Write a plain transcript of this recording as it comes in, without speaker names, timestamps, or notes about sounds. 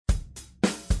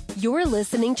You're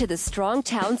listening to the Strong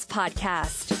Towns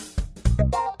Podcast.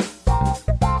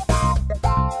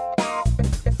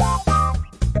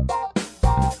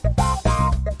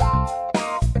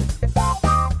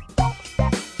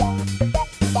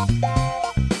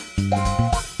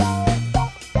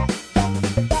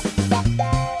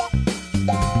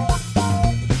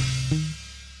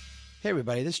 Hey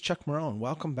everybody, this is Chuck Marone.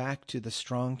 Welcome back to the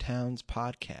Strong Towns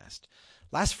Podcast.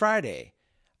 Last Friday,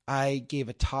 I gave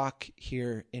a talk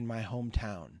here in my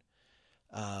hometown.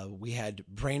 We had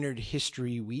Brainerd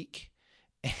History Week,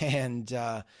 and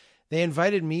they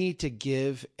invited me to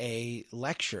give a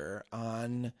lecture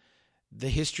on the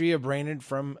history of Brainerd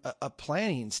from a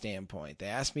planning standpoint. They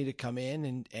asked me to come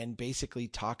in and basically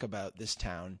talk about this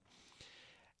town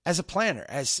as a planner,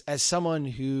 as someone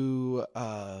who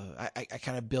I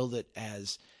kind of build it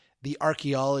as the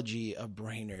archaeology of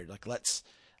Brainerd. Like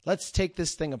let's take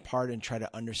this thing apart and try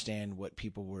to understand what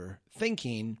people were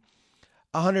thinking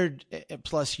 100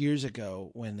 plus years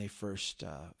ago when they first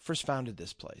founded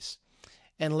this place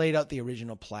and laid out the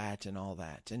original plat and all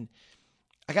that. And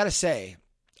I got to say,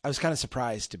 I was kind of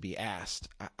surprised to be asked.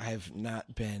 I've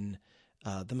not been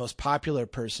the most popular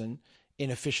person in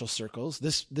official circles.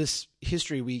 This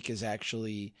History Week has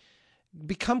actually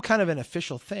become kind of an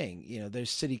official thing. You know, there's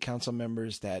city council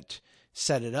members that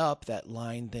set it up, that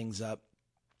line things up.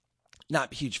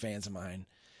 Not huge fans of mine.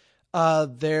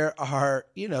 There are,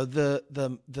 you know,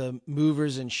 the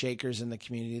movers and shakers in the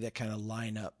community that kind of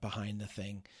line up behind the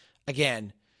thing.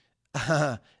 Again,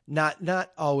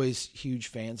 not always huge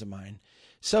fans of mine.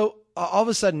 So all of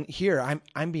a sudden here,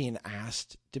 I'm being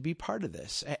asked to be part of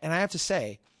this, and I have to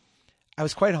say, I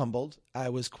was quite humbled. I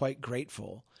was quite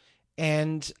grateful,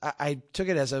 and I took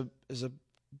it as a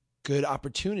good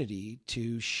opportunity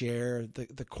to share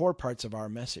the core parts of our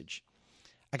message.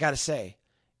 I got to say,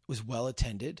 it was well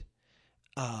attended.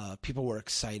 People were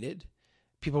excited.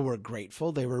 People were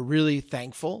grateful. They were really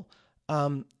thankful,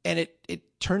 and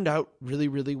it turned out really,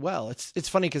 really well. It's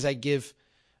funny because I give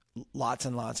lots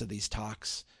and lots of these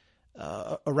talks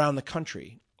around the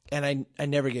country. And I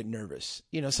never get nervous.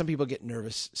 You know, some people get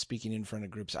nervous speaking in front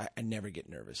of groups. I never get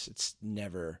nervous. It's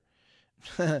never,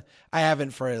 I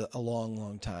haven't for a long,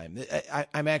 long time.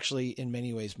 I'm actually in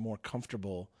many ways more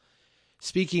comfortable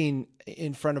speaking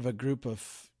in front of a group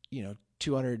of,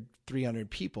 200, 300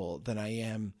 people than I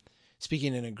am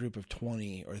speaking in a group of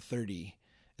 20 or 30,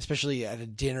 especially at a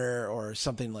dinner or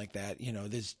something like that. You know,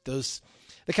 there's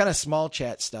the kind of small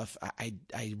chat stuff I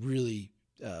really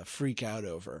freak out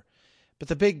over. But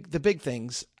the big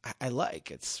things I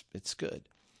like. It's good.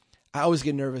 I always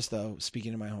get nervous though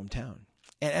speaking in my hometown,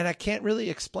 and I can't really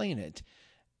explain it.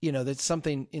 You know, that's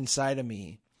something inside of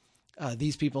me.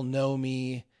 These people know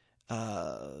me.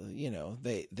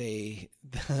 They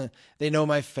they know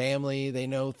my family. They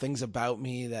know things about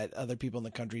me that other people in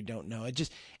the country don't know. It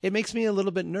makes me a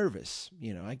little bit nervous.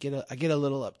 You know, I get a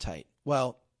little uptight.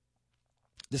 Well,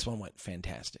 this one went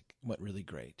fantastic. Went really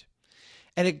great,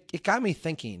 and it got me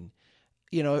thinking.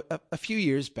 You know, a few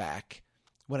years back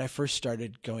when I first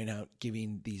started going out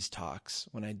giving these talks,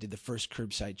 when I did the first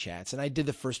curbside chats, and I did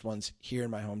the first ones here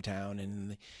in my hometown and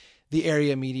in the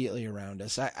area immediately around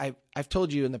us. I've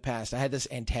told you in the past, I had this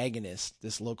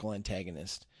local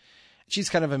antagonist. She's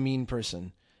kind of a mean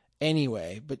person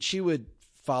anyway, but she would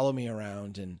follow me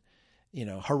around and,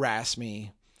 harass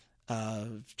me,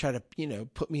 try to,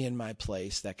 put me in my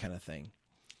place, that kind of thing.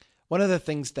 One of the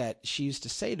things that she used to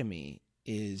say to me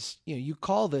is, you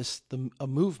call this a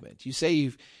movement. You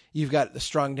say you've got the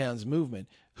Strong Towns movement.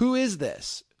 Who is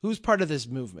this? Who's part of this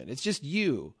movement? It's just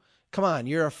you. Come on,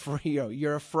 you're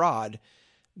a fraud.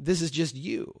 This is just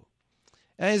you.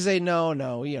 And I say,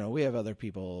 no, we have other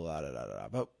people. Da, da, da,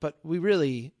 da. But we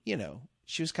really,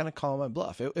 she was kind of calling my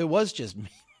bluff. It was just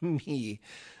me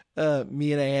and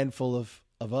a handful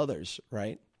of others,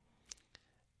 right?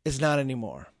 It's not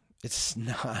anymore. It's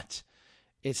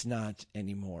not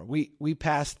anymore. We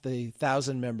passed the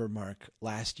 1,000 member mark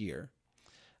last year.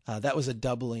 That was a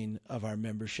doubling of our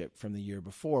membership from the year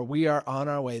before. We are on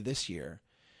our way this year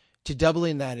to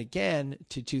doubling that again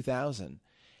to 2,000.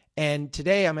 And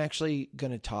today I'm actually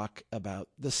going to talk about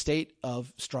the state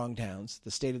of Strong Towns,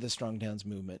 the state of the Strong Towns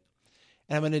movement.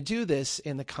 And I'm going to do this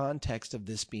in the context of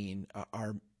this being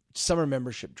our summer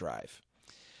membership drive.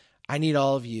 I need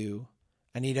all of you.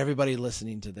 I need everybody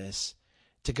listening to this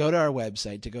to go to our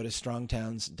website, to go to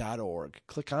strongtowns.org,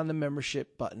 click on the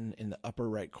membership button in the upper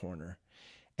right corner,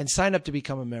 and sign up to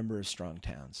become a member of Strong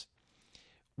Towns.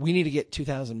 We need to get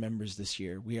 2,000 members this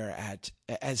year. We are at,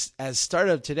 as start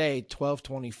of today,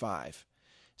 1,225.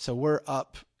 So we're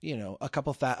up, a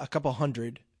couple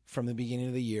hundred from the beginning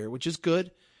of the year, which is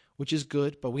good. which is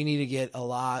good, but we need to get a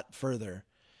lot further.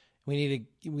 We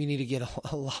need to get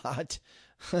a lot,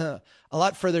 a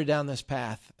lot further down this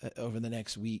path over the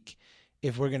next week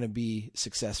if we're going to be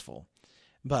successful.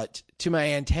 But to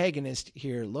my antagonist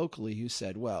here locally who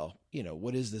said, well,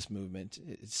 what is this movement?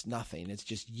 It's nothing. It's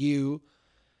just you.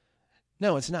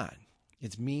 No, it's not.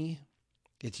 It's me.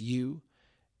 It's you.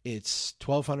 It's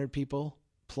 1,200 people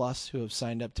plus who have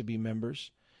signed up to be members.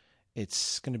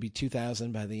 It's going to be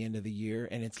 2,000 by the end of the year.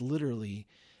 And it's literally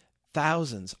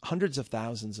thousands, hundreds of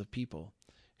thousands of people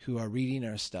who are reading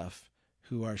our stuff,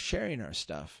 who are sharing our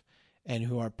stuff, and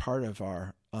who are part of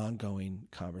our ongoing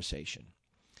conversation.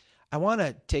 I want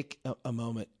to take a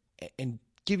moment and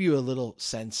give you a little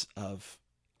sense of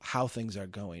how things are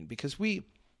going, because we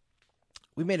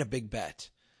made a big bet.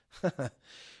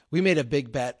 We made a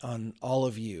big bet on all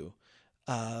of you.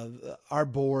 Our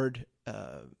board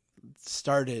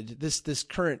started, this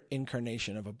current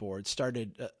incarnation of a board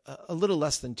started a little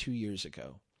less than 2 years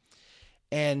ago.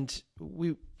 And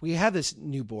we had this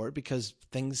new board because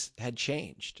things had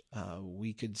changed.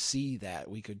 We could see that.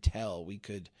 We could tell. We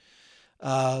could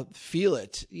feel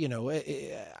it.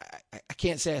 I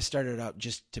can't say I started out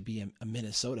just to be a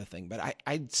Minnesota thing, but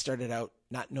I started out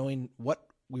not knowing what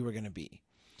we were going to be.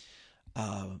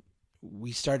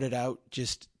 We started out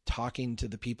just talking to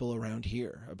the people around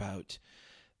here about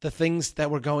the things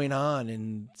that were going on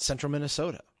in central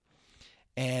Minnesota.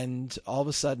 And all of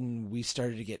a sudden we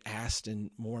started to get asked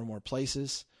in more and more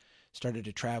places, started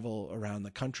to travel around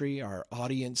the country. Our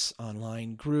audience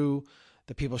online grew.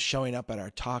 The people showing up at our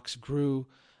talks grew.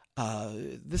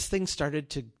 This thing started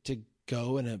to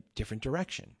go in a different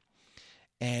direction.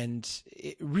 And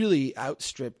it really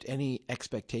outstripped any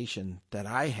expectation that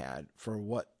I had for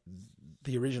what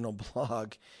the original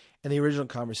blog and the original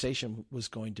conversation was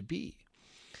going to be.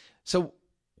 So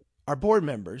our board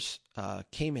members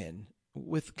came in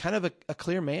with kind of a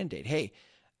clear mandate. Hey,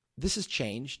 this has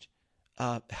changed.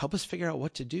 Help us figure out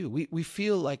what to do. We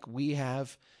feel like we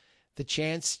have the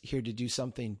chance here to do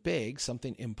something big,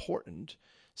 something important,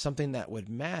 something that would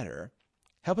matter.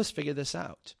 Help us figure this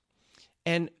out.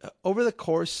 And over the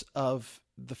course of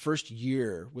the first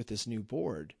year with this new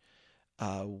board,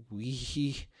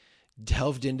 we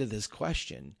delved into this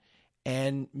question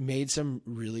and made some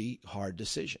really hard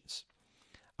decisions.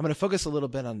 I'm going to focus a little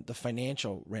bit on the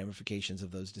financial ramifications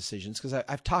of those decisions because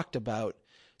I've talked about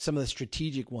some of the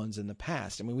strategic ones in the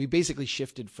past. I mean, we basically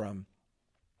shifted from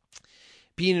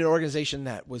being an organization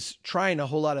that was trying a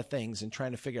whole lot of things and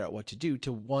trying to figure out what to do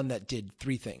to one that did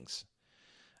three things.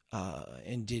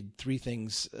 And did three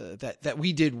things that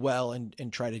we did well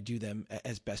and try to do them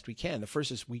as best we can. The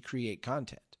first is we create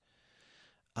content.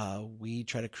 We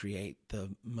try to create the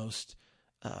most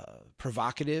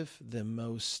provocative, the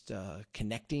most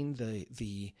connecting,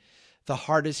 the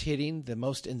hardest hitting, the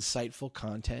most insightful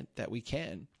content that we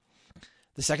can.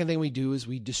 The second thing we do is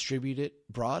we distribute it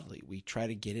broadly. We try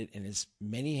to get it in as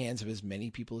many hands of as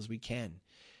many people as we can,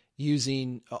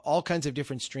 using all kinds of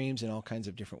different streams in all kinds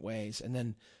of different ways. And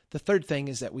then the third thing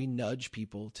is that we nudge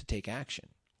people to take action.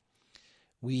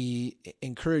 We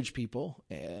encourage people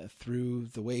through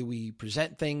the way we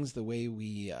present things, the way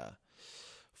we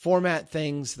format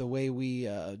things, the way we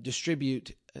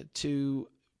distribute to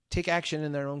take action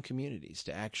in their own communities,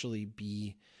 to actually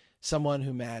be someone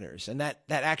who matters. And that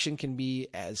action can be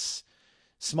as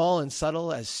small and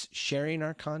subtle as sharing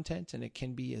our content, and it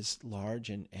can be as large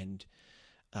and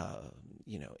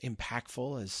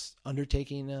impactful as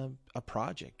undertaking a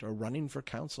project or running for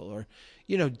council or,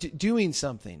 doing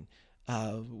something.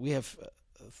 We have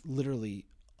literally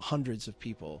hundreds of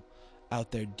people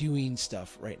out there doing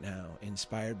stuff right now,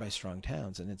 inspired by Strong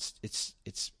Towns, and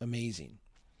it's amazing.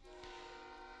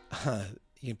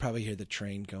 You can probably hear the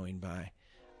train going by.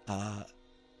 I'm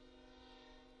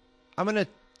going to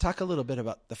talk a little bit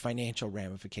about the financial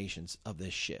ramifications of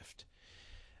this shift.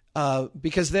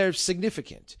 Because they're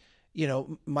significant.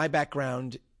 My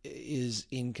background is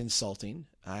in consulting.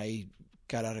 I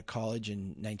got out of college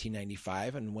in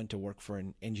 1995 and went to work for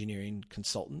an engineering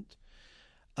consultant.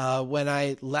 When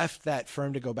I left that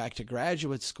firm to go back to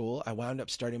graduate school, I wound up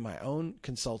starting my own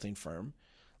consulting firm,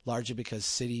 largely because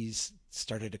cities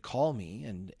started to call me,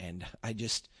 and I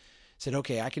just said,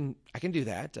 okay, I can do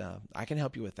that. I can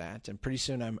help you with that. And pretty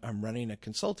soon I'm running a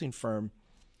consulting firm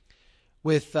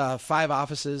with 5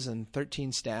 offices and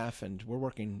 13 staff, and we're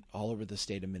working all over the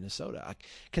state of Minnesota.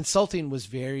 Consulting was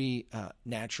very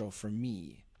natural for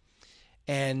me.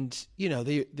 And,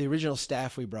 the original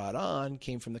staff we brought on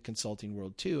came from the consulting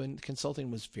world too, and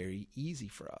consulting was very easy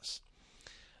for us.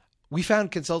 We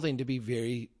found consulting to be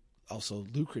very also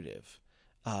lucrative.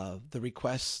 The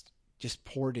requests just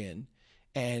poured in,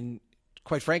 and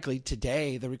quite frankly,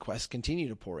 today the requests continue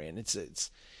to pour in.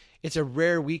 It's a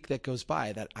rare week that goes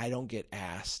by that I don't get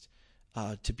asked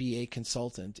to be a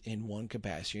consultant in one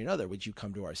capacity or another. Would you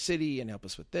come to our city and help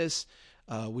us with this?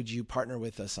 Would you partner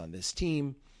with us on this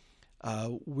team?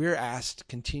 We're asked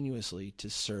continuously to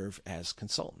serve as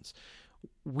consultants.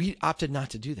 We opted not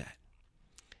to do that.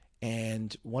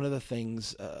 And one of the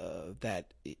things that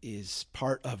is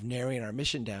part of narrowing our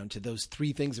mission down to those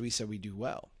three things that we said we do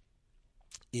well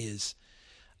is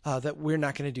that we're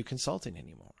not going to do consulting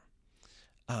anymore.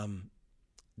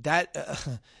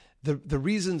 The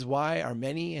reasons why are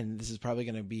many, and this is probably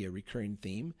going to be a recurring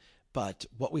theme. But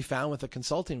what we found with the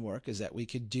consulting work is that we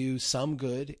could do some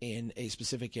good in a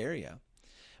specific area,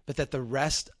 but that the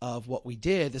rest of what we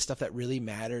did, the stuff that really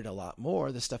mattered a lot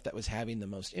more, the stuff that was having the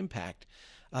most impact,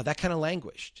 that kind of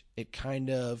languished. It kind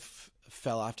of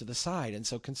fell off to the side. And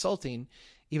so consulting,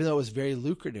 even though it was very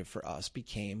lucrative for us,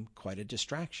 became quite a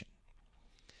distraction.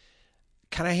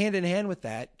 Kind of hand in hand with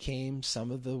that came some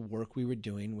of the work we were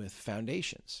doing with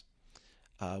foundations.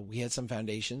 We had some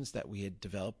foundations that we had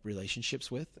developed relationships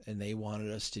with, and they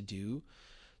wanted us to do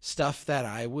stuff that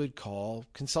I would call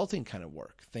consulting kind of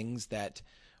work, things that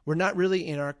were not really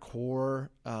in our core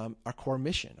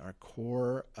mission, our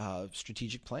core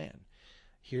strategic plan.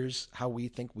 Here's how we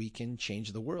think we can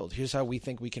change the world. Here's how we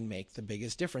think we can make the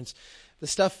biggest difference. The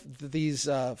stuff that these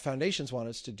foundations want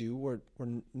us to do were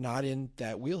not in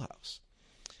that wheelhouse.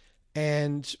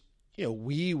 And,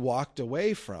 we walked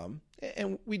away from,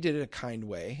 and we did it a kind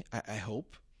way, I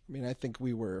hope. I mean, I think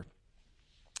we were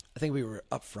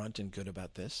upfront and good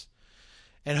about this,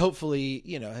 and hopefully,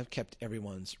 have kept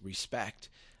everyone's respect.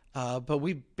 But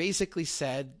we basically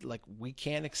said, we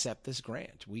can't accept this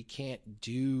grant. We can't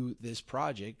do this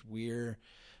project. We're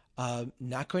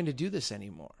not going to do this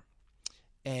anymore.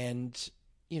 And,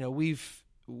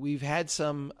 we've had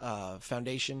some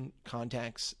foundation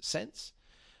contacts since.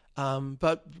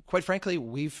 But quite frankly,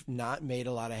 we've not made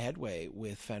a lot of headway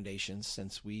with foundations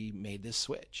since we made this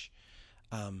switch.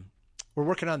 We're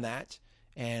working on that,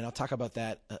 and I'll talk about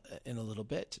that in a little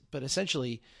bit. But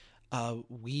essentially,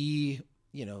 we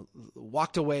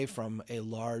walked away from a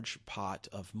large pot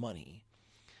of money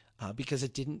because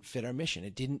it didn't fit our mission.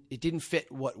 It didn't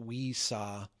fit what we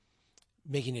saw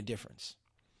making a difference.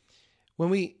 When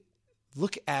we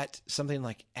look at something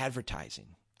like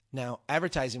advertising, now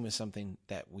advertising was something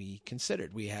that we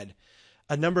considered. We had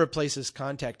a number of places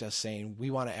contact us saying,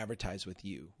 we want to advertise with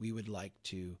you. We would like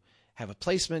to have a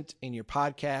placement in your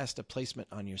podcast, a placement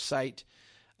on your site.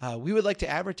 We would like to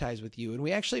advertise with you. And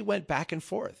we actually went back and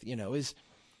forth.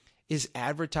 Is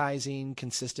advertising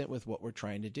consistent with what we're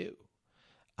trying to do?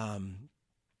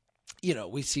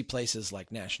 We see places like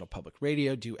National Public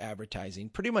Radio do advertising.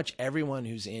 Pretty much everyone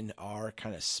who's in our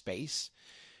kind of space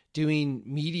doing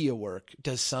media work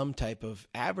does some type of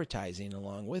advertising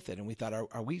along with it. And we thought,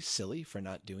 are we silly for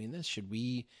not doing this? Should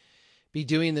we be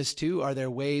doing this too? Are there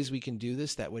ways we can do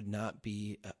this that would not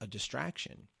be a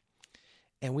distraction?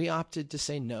 And we opted to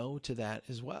say no to that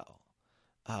as well.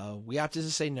 We opted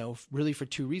to say no really for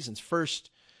two reasons. First,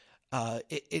 we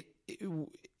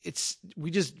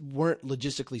just weren't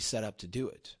logistically set up to do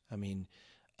it. I mean,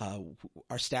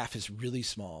 our staff is really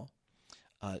small.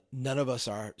 None of us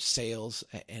are sales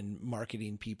and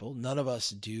marketing people. None of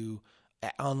us do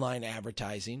online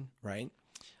advertising, right?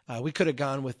 We could have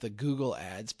gone with the Google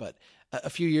ads, but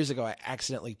a few years ago, I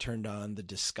accidentally turned on the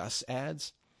Discuss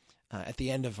ads. At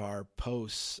the end of our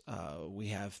posts, we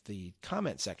have the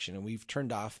comment section, and we've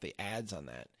turned off the ads on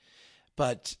that.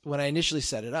 But when I initially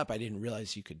set it up, I didn't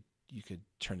realize you could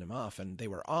turn them off, and they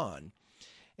were on.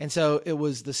 And so it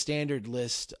was the standard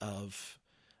list of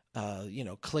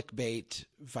clickbait,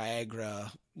 Viagra,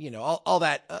 all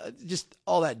that, just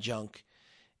all that junk.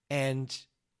 And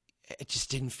it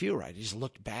just didn't feel right. It just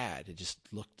looked bad. It just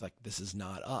looked like this is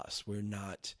not us. We're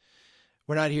not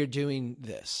here doing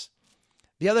this.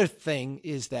 The other thing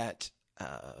is that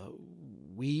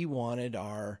we wanted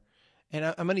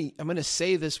and I'm going to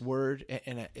say this word,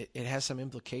 and it has some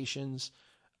implications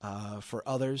for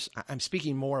others. I'm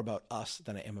speaking more about us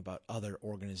than I am about other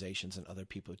organizations and other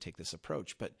people who take this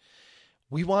approach. But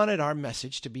we wanted our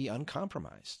message to be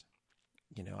uncompromised.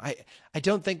 I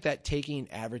don't think that taking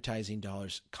advertising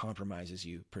dollars compromises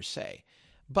you per se,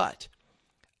 but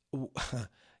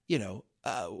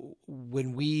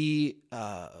when we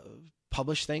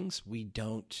publish things, we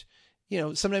don't.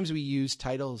 Sometimes we use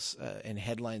titles and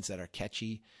headlines that are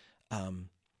catchy.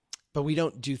 But we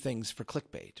don't do things for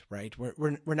clickbait, right?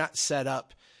 We're not set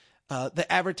up. The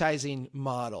advertising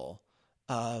model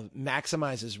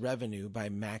maximizes revenue by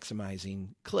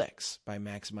maximizing clicks, by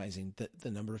maximizing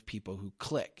the number of people who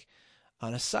click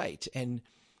on a site. And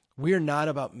We're not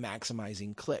about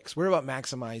maximizing clicks. We're about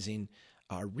maximizing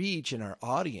our reach and our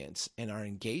audience and our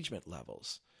engagement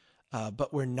levels.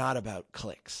 But we're not about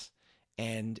clicks.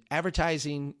 And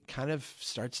advertising kind of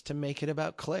starts to make it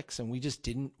about clicks. And we just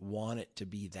didn't want it to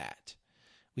be that.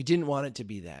 We didn't want it to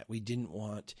be that. We didn't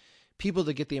want people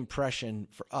to get the impression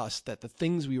for us that the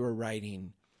things we were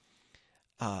writing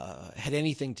had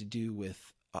anything to do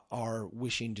with our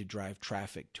wishing to drive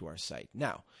traffic to our site.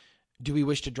 Now, do we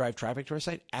wish to drive traffic to our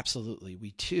site? Absolutely,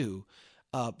 we do.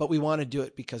 But we want to do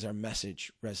it because our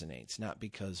message resonates, not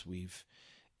because we've,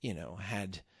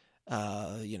 had,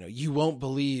 you won't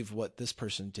believe what this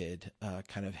person did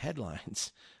kind of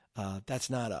headlines. That's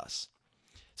not us.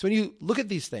 So when you look at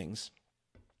these things,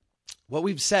 what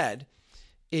we've said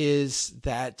is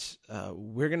that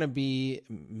we're going to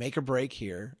make or break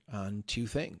here on two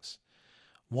things.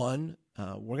 One,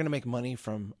 we're going to make money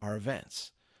from our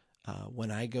events.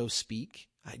 When I go speak,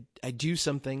 I do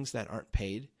some things that aren't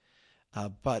paid,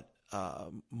 but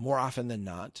more often than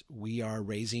not, we are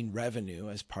raising revenue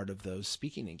as part of those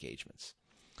speaking engagements.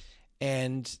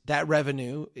 And that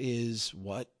revenue is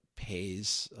what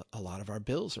pays a lot of our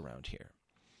bills around here.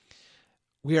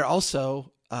 We are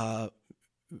also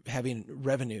having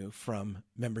revenue from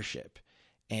membership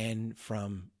and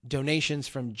from donations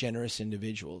from generous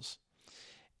individuals.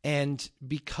 And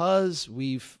because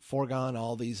we've foregone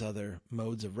all these other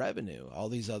modes of revenue, all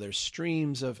these other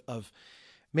streams of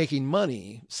making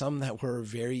money, some that were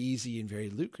very easy and very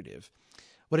lucrative,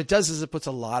 what it does is it puts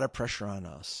a lot of pressure on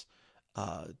us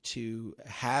to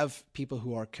have people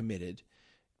who are committed,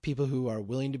 people who are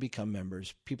willing to become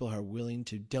members, people who are willing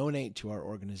to donate to our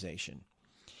organization.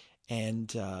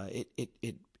 And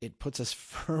it puts us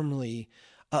firmly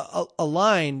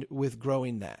aligned with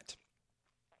growing that.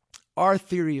 Our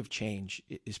theory of change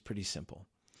is pretty simple.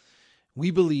 We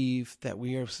believe that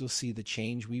we will see the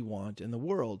change we want in the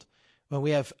world when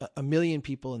we have 1 million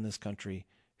people in this country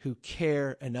who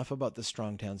care enough about the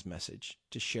Strong Towns message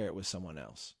to share it with someone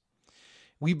else.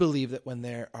 We believe that when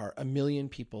there are 1 million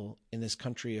people in this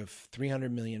country of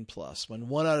 300 million plus, when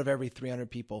 1 out of every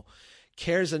 300 people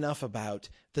cares enough about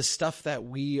the stuff that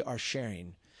we are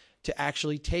sharing to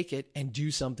actually take it and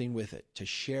do something with it, to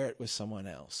share it with someone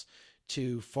else,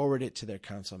 to forward it to their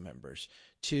council members,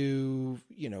 to,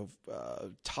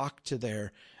 talk to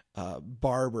their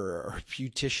barber or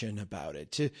beautician about it,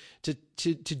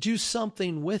 to do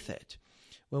something with it.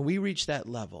 When we reach that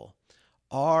level,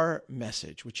 our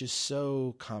message, which is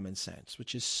so common sense,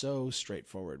 which is so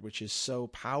straightforward, which is so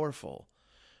powerful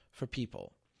for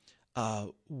people,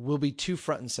 will be too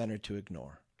front and center to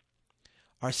ignore.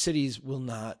 Our cities will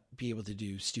not be able to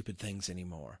do stupid things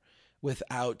anymore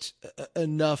without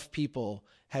enough people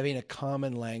having a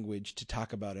common language to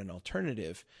talk about an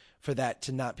alternative for that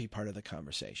to not be part of the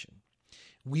conversation.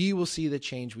 We will see the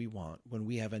change we want when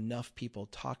we have enough people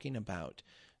talking about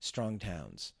Strong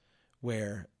Towns,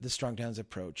 where the Strong Towns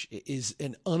approach is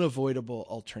an unavoidable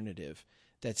alternative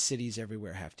that cities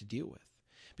everywhere have to deal with.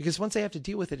 Because once they have to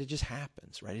deal with it, it just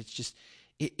happens, right? It's just,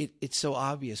 it's so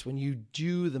obvious. When you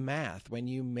do the math, when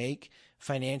you make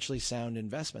financially sound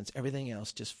investments, everything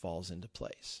else just falls into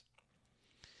place.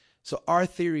 So our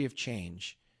theory of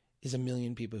change is 1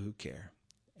 million people who care,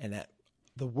 and that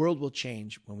the world will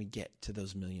change when we get to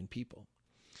those 1 million people.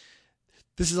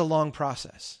 This is a long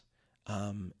process.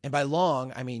 And by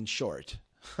long, I mean short.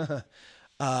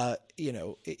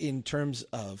 In terms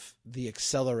of the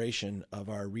acceleration of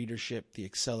our readership, the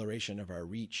acceleration of our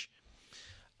reach.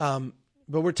 But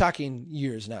we're talking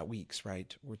years, not weeks,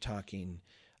 right? We're talking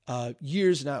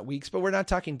years, not weeks, but we're not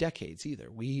talking decades either.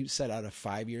 We set out a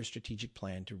 5-year strategic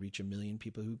plan to reach 1 million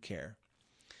people who care.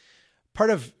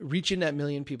 Part of reaching that 1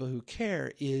 million people who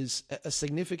care is a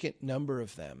significant number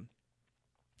of them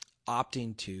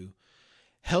opting to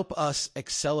help us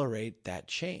accelerate that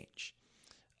change.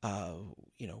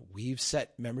 We've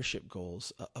set membership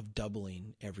goals of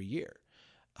doubling every year,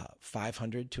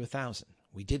 500 to 1,000.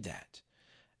 We did that.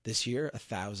 This year,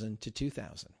 1,000 to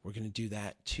 2,000. We're going to do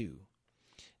that too.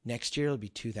 Next year, it'll be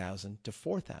 2,000 to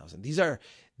 4,000.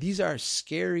 These are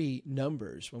scary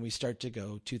numbers when we start to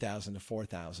go 2,000 to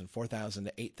 4,000, 4,000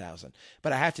 to 8,000.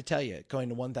 But I have to tell you, going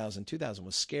to 1,000, 2,000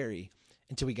 was scary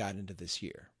until we got into this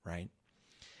year, right?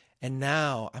 And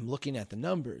now I'm looking at the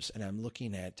numbers and I'm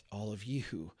looking at all of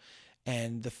you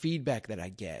and the feedback that I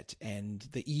get and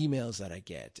the emails that I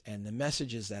get and the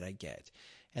messages that I get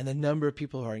and the number of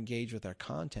people who are engaged with our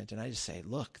content. And I just say,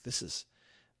 look, this is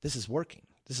working.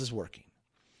 This is working.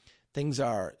 Things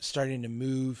are starting to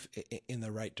move in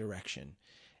the right direction.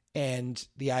 And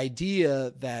the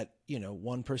idea that,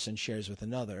 one person shares with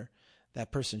another,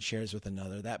 that person shares with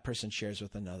another, that person shares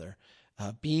with another,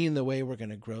 being the way we're going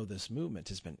to grow this movement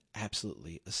has been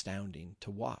absolutely astounding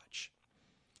to watch.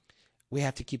 We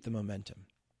have to keep the momentum.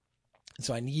 And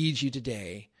so I need you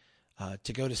today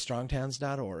to go to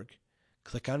strongtowns.org,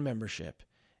 click on membership,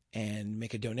 and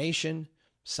make a donation,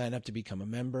 sign up to become a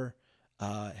member,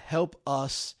 help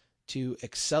us to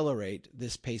accelerate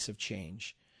this pace of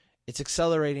change. It's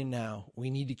accelerating now. We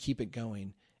need to keep it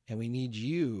going, and we need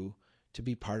you to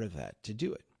be part of that, to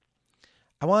do it.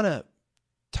 I want to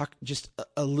talk just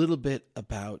a little bit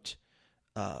about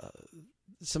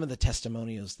some of the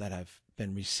testimonials that I've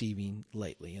been receiving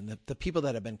lately and the people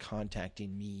that have been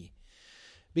contacting me,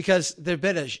 because there's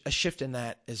been a shift in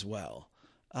that as well.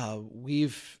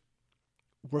 We've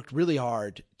worked really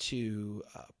hard to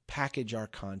package our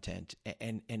content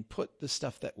and put the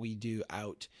stuff that we do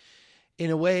out in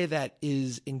a way that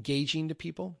is engaging to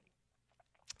people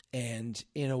and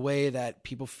in a way that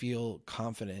people feel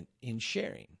confident in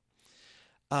sharing.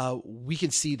 We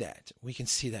can see that. We can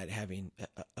see that having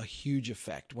a huge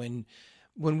effect. When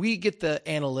we get the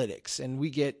analytics, and we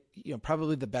get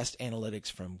probably the best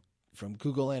analytics from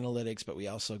Google Analytics, but we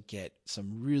also get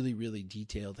some really, really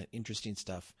detailed and interesting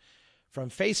stuff from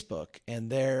Facebook and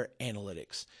their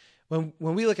analytics. When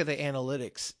we look at the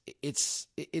analytics, it's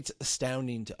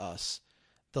astounding to us,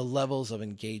 the levels of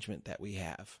engagement that we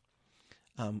have.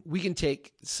 We can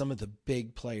take some of the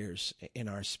big players in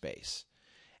our space.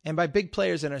 And by big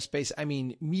players in our space, I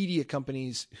mean media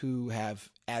companies who have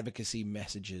advocacy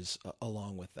messages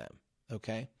along with them.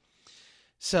 Okay.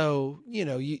 So,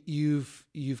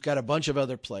 you've got a bunch of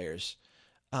other players.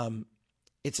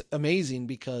 It's amazing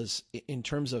because in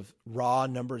terms of raw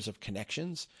numbers of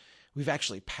connections, we've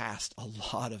actually passed a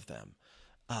lot of them.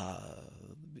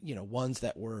 Ones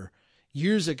that were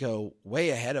years ago way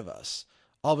ahead of us.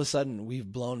 All of a sudden,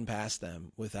 we've blown past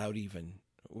them without even,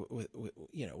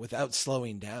 without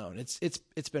slowing down.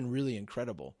 It's been really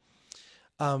incredible.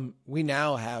 We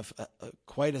now have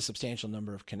quite a substantial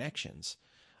number of connections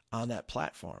on that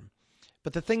platform.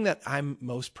 But the thing that I'm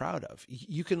most proud of,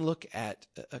 you can look at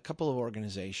a couple of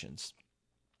organizations,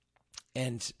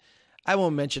 and I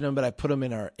won't mention them, but I put them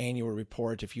in our annual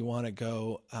report. If you want to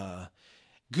go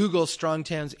Google Strong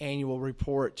Towns annual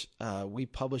report, we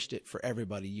published it for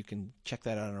everybody. You can check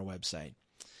that out on our website.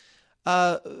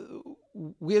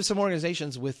 We have some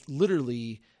organizations with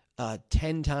literally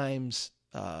 10 times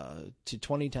to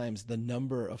 20 times the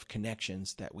number of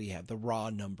connections that we have, the raw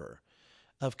number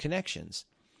of connections.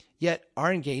 Yet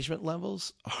our engagement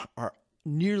levels are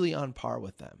nearly on par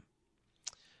with them.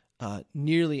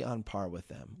 Nearly on par with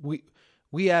them.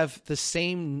 We have the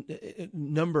same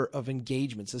number of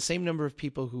engagements, the same number of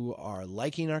people who are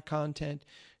liking our content,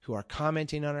 who are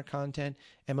commenting on our content,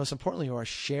 and most importantly, who are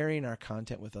sharing our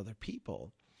content with other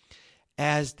people,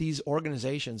 as these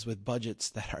organizations with budgets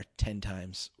that are 10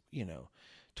 times,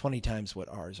 20 times what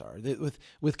ours are,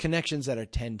 with connections that are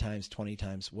 10 times, 20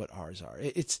 times what ours are.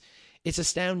 It's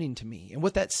astounding to me. And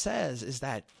what that says is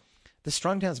that the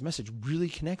Strong Towns message really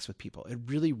connects with people. It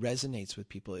really resonates with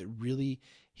people. It really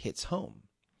hits home.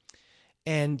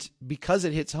 And because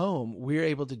it hits home, we're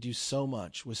able to do so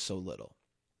much with so little.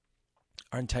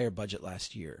 Our entire budget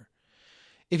last year,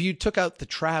 if you took out the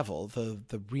travel,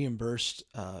 the reimbursed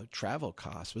travel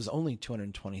cost was only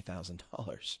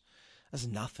 $220,000. That's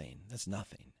nothing. That's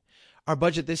nothing. Our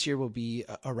budget this year will be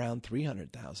around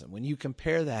 $300,000. When you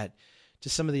compare that to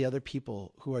some of the other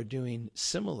people who are doing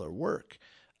similar work,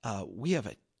 we have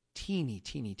a teeny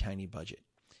tiny budget,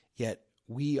 yet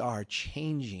we are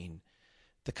changing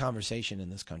the conversation in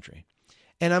this country.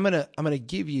 And I'm gonna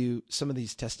give you some of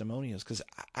these testimonials, because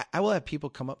I will have people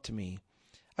come up to me.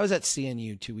 I was at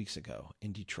CNU 2 weeks ago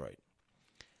in Detroit.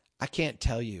 I can't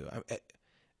tell you,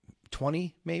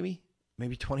 20 maybe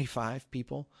 25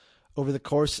 people over the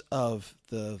course of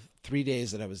the 3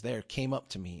 days that I was there came up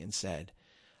to me and said,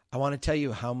 I want to tell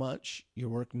you how much your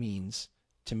work means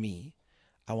to me.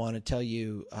 I want to tell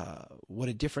you what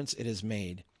a difference it has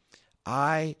made.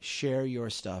 I share your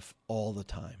stuff all the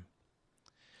time.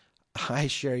 I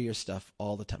share your stuff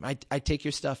all the time. I take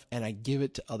your stuff and I give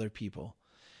it to other people.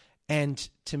 And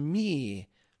to me,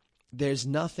 there's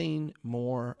nothing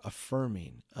more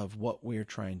affirming of what we're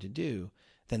trying to do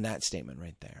than that statement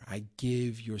right there. I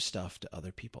give your stuff to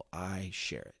other people. I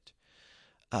share it.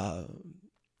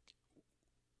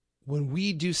 When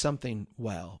we do something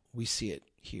well, we see it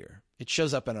here. It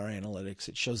shows up in our analytics.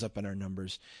 It shows up in our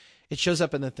numbers. It shows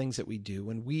up in the things that we do.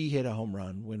 When we hit a home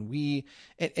run,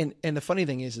 and the funny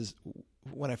thing is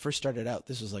when I first started out,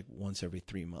 this was like once every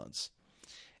 3 months.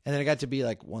 And then it got to be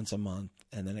like once a month.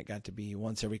 And then it got to be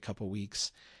once every couple of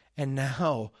weeks. And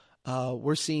now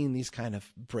we're seeing these kind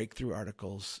of breakthrough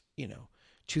articles,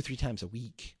 2-3 times a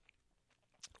week.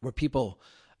 where people,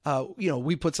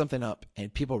 we put something up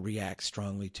and people react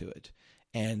strongly to it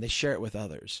and they share it with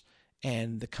others.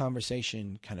 And the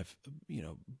conversation kind of,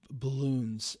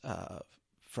 balloons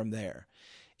from there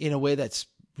in a way that's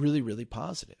really, really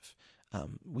positive.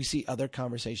 We see other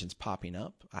conversations popping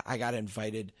up. I got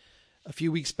invited a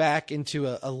few weeks back into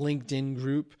a LinkedIn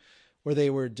group where they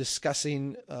were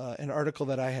discussing an article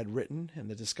that I had written, and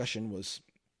the discussion was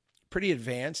pretty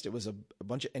advanced. It was a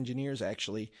bunch of engineers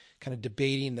actually kind of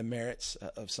debating the merits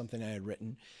of something I had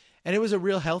written. And it was a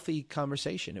real healthy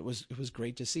conversation. It was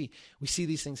great to see. We see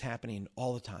these things happening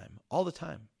all the time,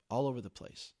 all over the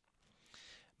place.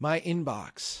 My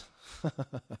inbox.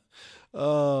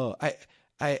 Oh,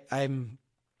 I'm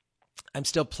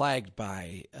still plagued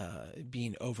by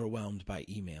being overwhelmed by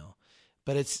email,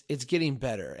 but it's getting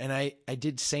better. And I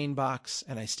did SaneBox,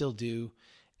 and I still do.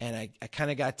 And I kind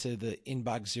of got to the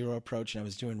inbox zero approach, and I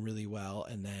was doing really well.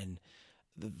 And then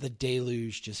the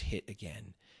deluge just hit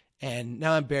again. And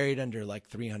now I'm buried under like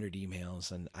 300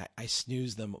 emails, and I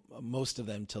snooze them, most of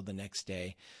them, till the next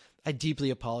day. I deeply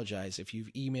apologize if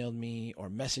you've emailed me or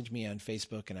messaged me on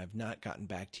Facebook and I've not gotten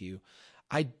back to you.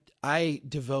 I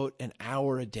devote an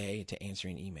hour a day to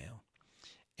answering email,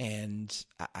 and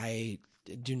I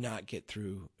do not get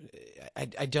through.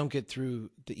 I don't get through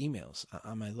the emails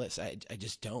on my list. I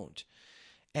just don't.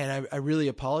 And I really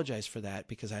apologize for that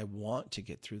because I want to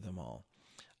get through them all.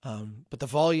 But the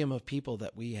volume of people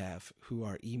that we have who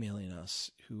are emailing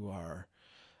us, who are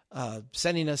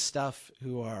sending us stuff,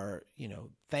 who are,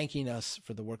 thanking us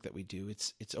for the work that we do,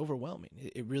 it's overwhelming.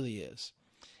 It really is.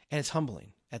 And it's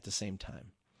humbling at the same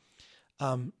time.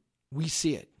 We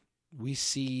see it. We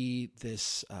see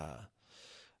this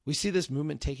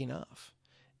movement taking off.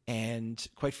 And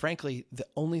quite frankly, the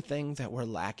only thing that we're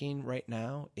lacking right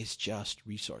now is just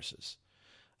resources.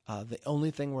 The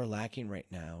only thing we're lacking right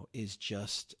now is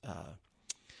just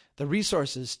the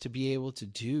resources to be able to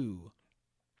do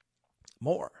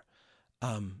more.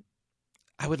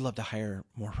 I would love to hire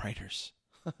more writers.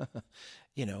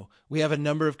 We have a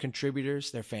number of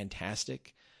contributors. They're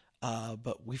fantastic.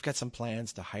 But we've got some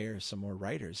plans to hire some more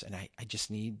writers, and I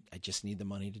just need the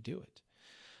money to do it.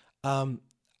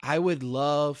 I would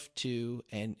love to,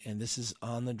 and this is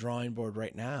on the drawing board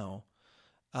right now.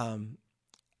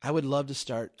 I would love to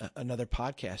start another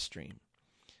podcast stream.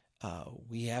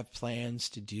 We have plans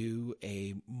to do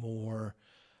a more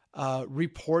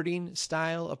reporting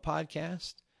style of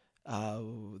podcast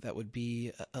that would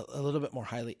be a little bit more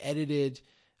highly edited,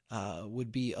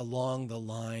 would be along the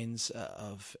lines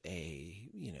of a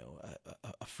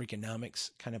Freakonomics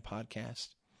kind of podcast,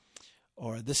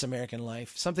 or This American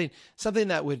Life, something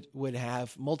that would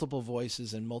have multiple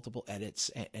voices and multiple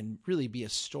edits and really be a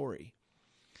story.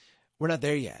 We're not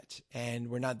there yet, and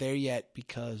we're not there yet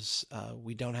because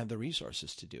we don't have the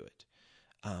resources to do it.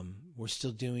 We're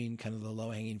still doing kind of the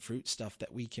low-hanging fruit stuff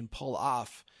that we can pull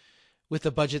off with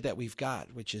the budget that we've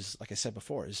got, which is, like I said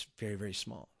before, is very, very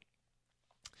small.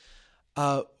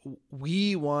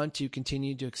 We want to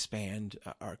continue to expand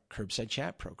our Curbside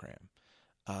Chat program.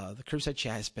 The Curbside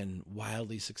Chat has been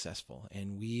wildly successful,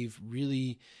 and we've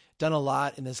really done a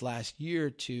lot in this last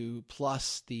year to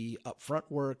plus the upfront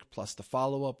work, plus the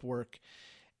follow-up work,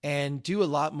 and do a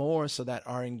lot more so that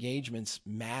our engagements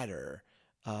matter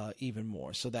even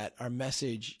more, so that our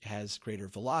message has greater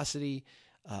velocity,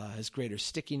 has greater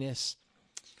stickiness.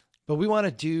 But we want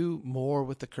to do more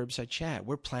with the Curbside Chat.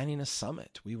 We're planning a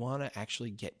summit. We want to actually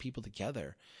get people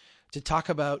together to talk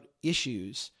about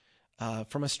issues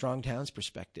from a Strong Towns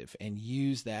perspective and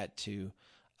use that to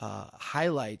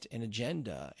highlight an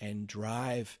agenda and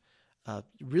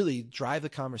really drive the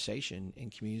conversation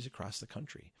in communities across the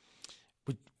country.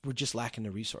 We're just lacking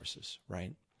the resources,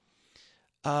 right?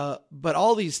 But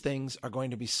all these things are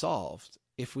going to be solved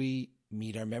if we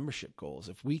meet our membership goals.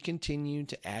 If we continue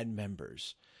to add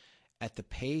members at the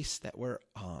pace that we're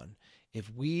on,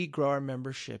 if we grow our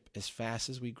membership as fast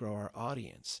as we grow our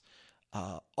audience,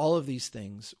 all of these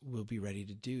things we'll be ready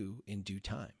to do in due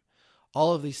time.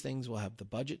 All of these things we'll have the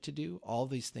budget to do. All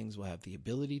of these things we'll have the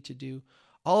ability to do.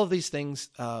 All of these things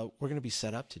we're going to be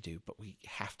set up to do, but we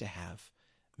have to have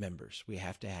members. We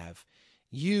have to have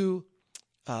you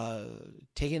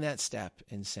taking that step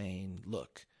and saying,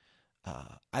 look,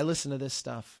 I listen to this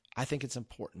stuff. I think it's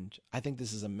important. I think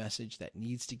this is a message that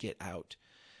needs to get out.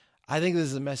 I think this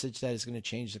is a message that is going to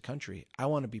change the country. I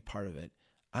want to be part of it.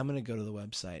 I'm going to go to the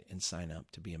website and sign up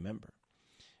to be a member.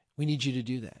 We need you to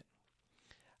do that.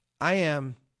 I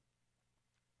am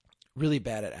really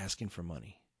bad at asking for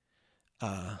money.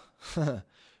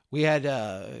 We had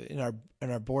in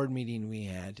our board meeting we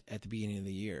had at the beginning of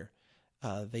the year,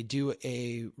 They do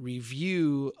a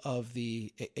review of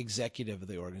the executive of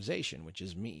the organization, which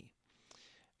is me.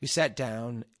 We sat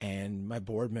down and my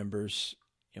board members,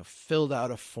 filled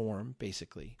out a form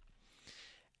basically.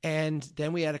 And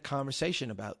then we had a conversation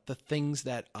about the things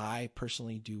that I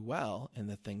personally do well and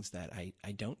the things that I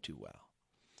don't do well.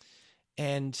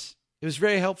 And it was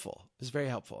very helpful. It was very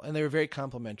helpful. And they were very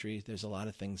complimentary. There's a lot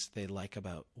of things they like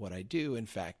about what I do. In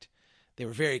fact, they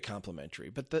were very complimentary.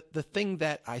 But the thing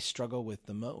that I struggle with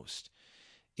the most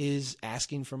is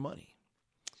asking for money.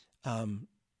 And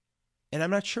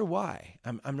I'm not sure why.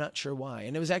 I'm not sure why.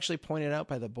 And it was actually pointed out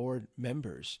by the board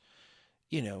members.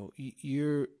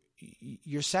 You're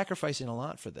sacrificing a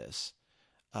lot for this.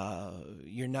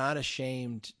 You're not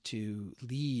ashamed to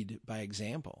lead by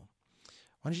example.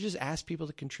 Why don't you just ask people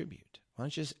to contribute? Why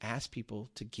don't you just ask people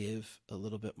to give a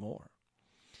little bit more?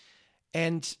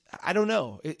 And I don't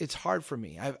know. It's hard for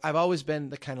me. I've always been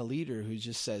the kind of leader who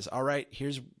just says, all right,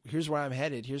 here's where I'm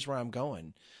headed. Here's where I'm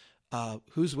going.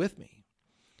 Who's with me?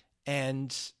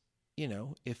 And,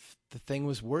 if the thing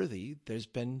was worthy, there's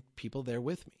been people there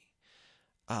with me.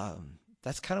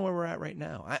 That's kind of where we're at right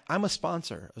now. I'm a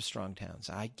sponsor of Strong Towns.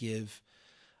 I give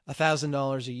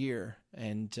 $1,000 a year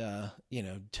and,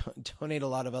 donate a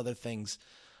lot of other things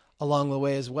along the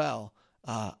way as well.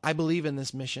 I believe in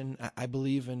this mission. I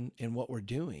believe in what we're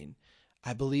doing.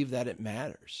 I believe that it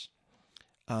matters.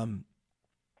 I'm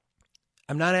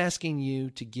not asking you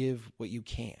to give what you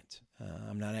can't.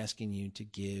 I'm not asking you to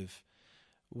give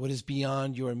what is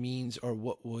beyond your means or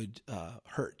what would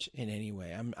hurt in any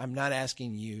way. I'm not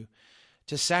asking you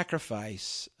to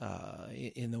sacrifice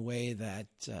in the way that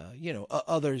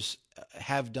others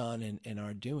have done and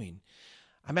are doing.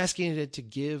 I'm asking you to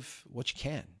give what you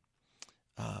can.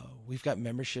 We've got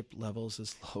membership levels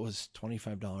as low as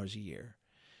 $25 a year.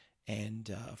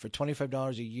 And for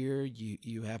 $25 a year,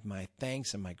 you have my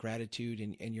thanks and my gratitude,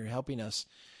 and you're helping us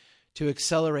to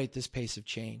accelerate this pace of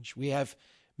change. We have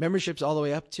memberships all the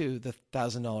way up to the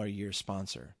 $1,000 a year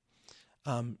sponsor.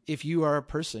 If you are a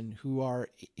person who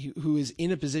is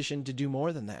in a position to do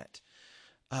more than that,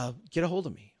 get a hold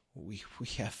of me. We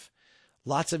have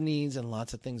lots of needs and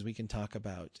lots of things we can talk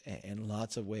about, and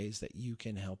lots of ways that you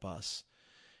can help us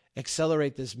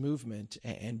accelerate this movement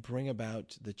and bring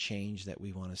about the change that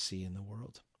we want to see in the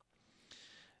world.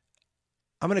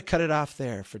 I'm going to cut it off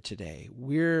there for today.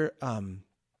 We're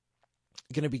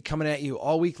going to be coming at you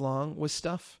all week long with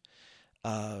stuff.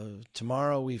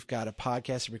 Tomorrow we've got a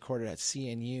podcast recorded at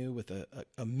CNU with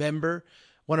a member,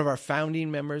 one of our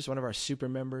founding members, one of our super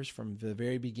members from the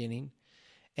very beginning.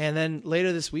 And then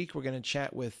later this week, we're going to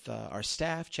chat with our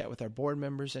staff, chat with our board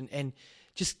members, and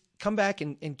just come back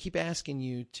and keep asking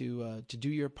you to do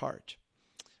your part.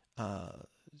 Go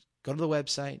to the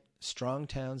website,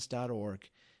 strongtowns.org,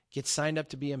 get signed up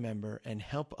to be a member, and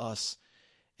help us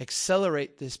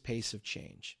accelerate this pace of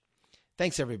change.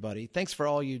 Thanks, everybody. Thanks for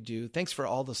all you do. Thanks for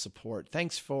all the support.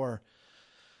 Thanks for,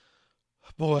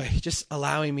 just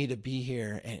allowing me to be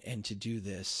here and to do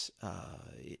this.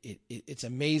 It's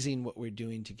amazing what we're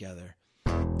doing together.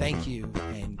 Thank you,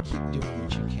 and keep doing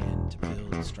what you can to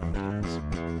build Strong Towns.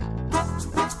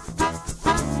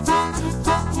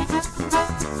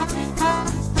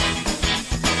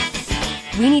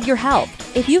 We need your help.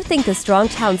 If you think the Strong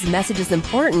Towns message is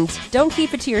important, don't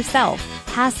keep it to yourself.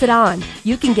 Pass it on.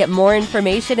 You can get more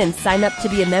information and sign up to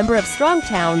be a member of Strong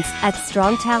Towns at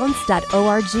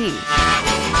strongtowns.org.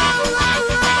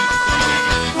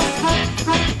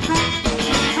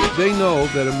 They know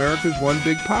that America's one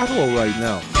big pothole right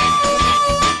now.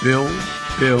 Bill,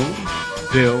 Bill,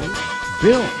 Bill,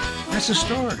 Bill. That's the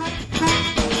story.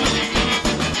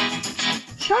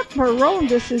 Chuck Marohn,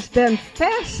 this has been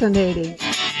fascinating.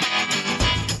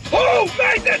 Who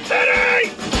made the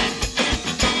city?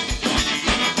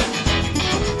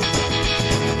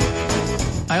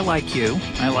 I like you.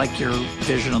 I like your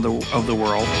vision of the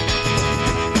world.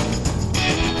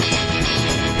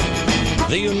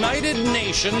 The United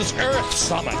Nations Earth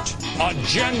Summit,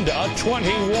 Agenda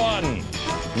 21.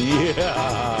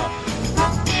 Yeah.